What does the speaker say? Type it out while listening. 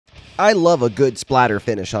I love a good splatter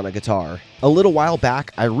finish on a guitar. A little while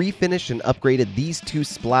back, I refinished and upgraded these two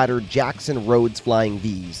splatter Jackson Rhoads Flying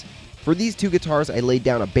Vs. For these two guitars, I laid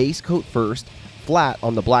down a base coat first, flat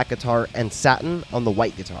on the black guitar and satin on the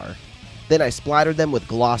white guitar. Then I splattered them with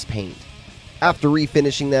gloss paint. After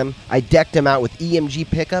refinishing them, I decked them out with EMG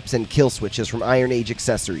pickups and kill switches from Iron Age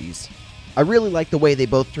accessories. I really like the way they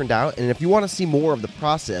both turned out, and if you want to see more of the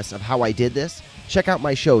process of how I did this, check out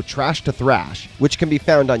my show Trash to Thrash, which can be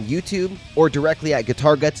found on YouTube or directly at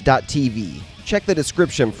guitarguts.tv. Check the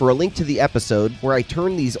description for a link to the episode where I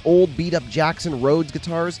turned these old beat-up Jackson Rhoads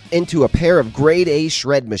guitars into a pair of grade A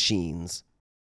shred machines.